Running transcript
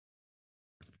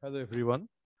Hello everyone.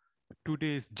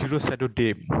 Today is Zero Shadow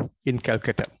Day in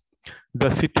Calcutta.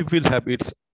 The city will have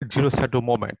its Zero Shadow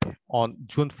moment on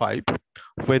June 5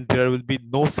 when there will be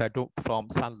no shadow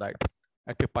from sunlight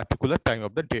at a particular time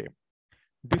of the day.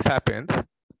 This happens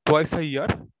twice a year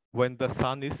when the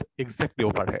sun is exactly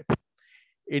overhead.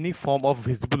 Any form of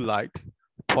visible light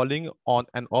falling on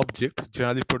an object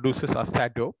generally produces a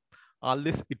shadow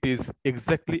unless it is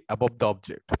exactly above the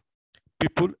object.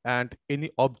 People and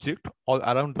any object all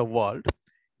around the world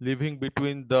living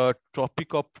between the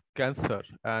Tropic of Cancer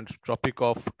and Tropic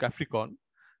of Capricorn,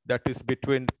 that is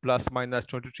between plus minus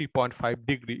 23.5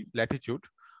 degree latitude,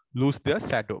 lose their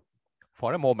shadow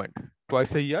for a moment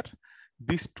twice a year.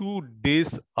 These 2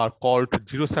 days are called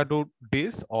zero shadow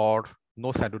days or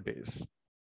no shadow days.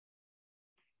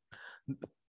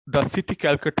 The city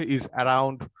Calcutta is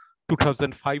around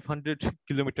 2,500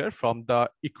 kilometers from the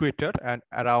equator and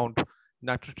around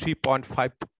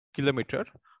 93.5 kilometers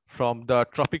from the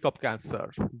Tropic of Cancer,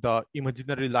 the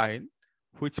imaginary line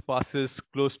which passes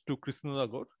close to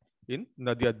Krishnanagar in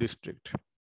Nadia district.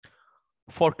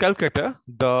 For Calcutta,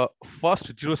 the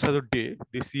first zero shadow day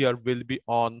this year will be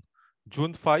on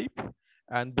June 5,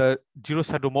 and the zero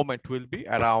shadow moment will be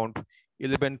around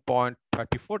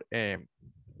 11:34 a.m.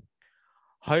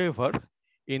 However,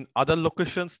 in other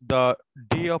locations, the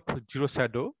day of zero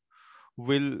shadow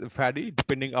will vary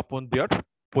depending upon their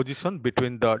position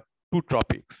between the two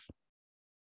tropics.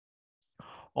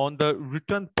 On the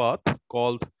return path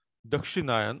called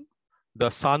Dakshinayan, the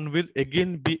sun will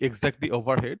again be exactly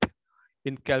overhead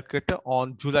in Calcutta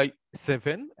on July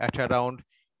 7 at around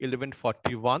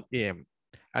 11:41 a.m.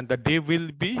 And the day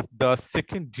will be the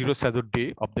second zero shadow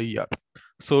day of the year.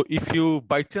 So if you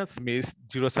by chance miss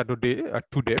zero shadow day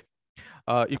today,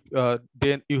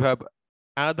 then you have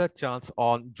another chance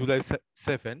on July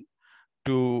 7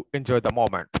 to enjoy the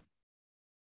moment.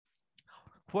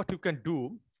 What you can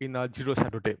do in a zero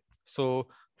shadow day. So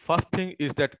first thing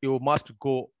is that you must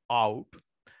go out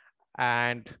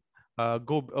and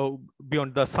go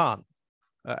beyond the sun.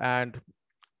 And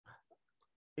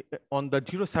on the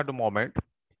zero shadow moment,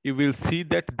 you will see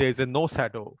that there's a no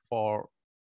shadow for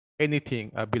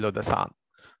anything below the sun.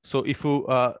 So if you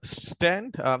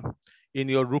stand in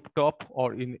your rooftop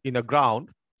or in a ground,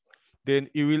 then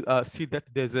you will see that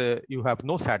you have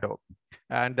no shadow,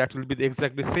 and that will be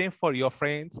exactly same for your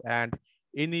friends and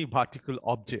any vertical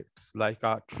objects like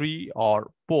a tree or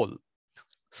pole.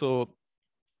 So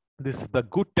this is the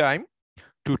good time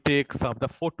to take some of the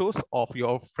photos of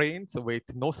your friends with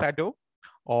no shadow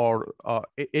or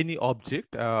any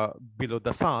object below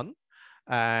the sun,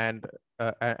 and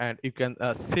you can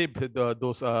save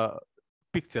those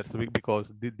pictures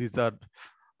because these are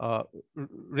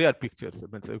rare pictures.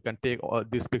 Means you can take all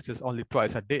these pictures only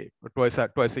twice a day or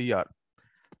twice a year.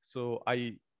 So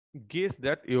I guess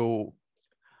that you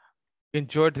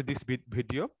enjoyed this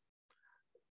video.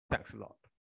 Thanks a lot.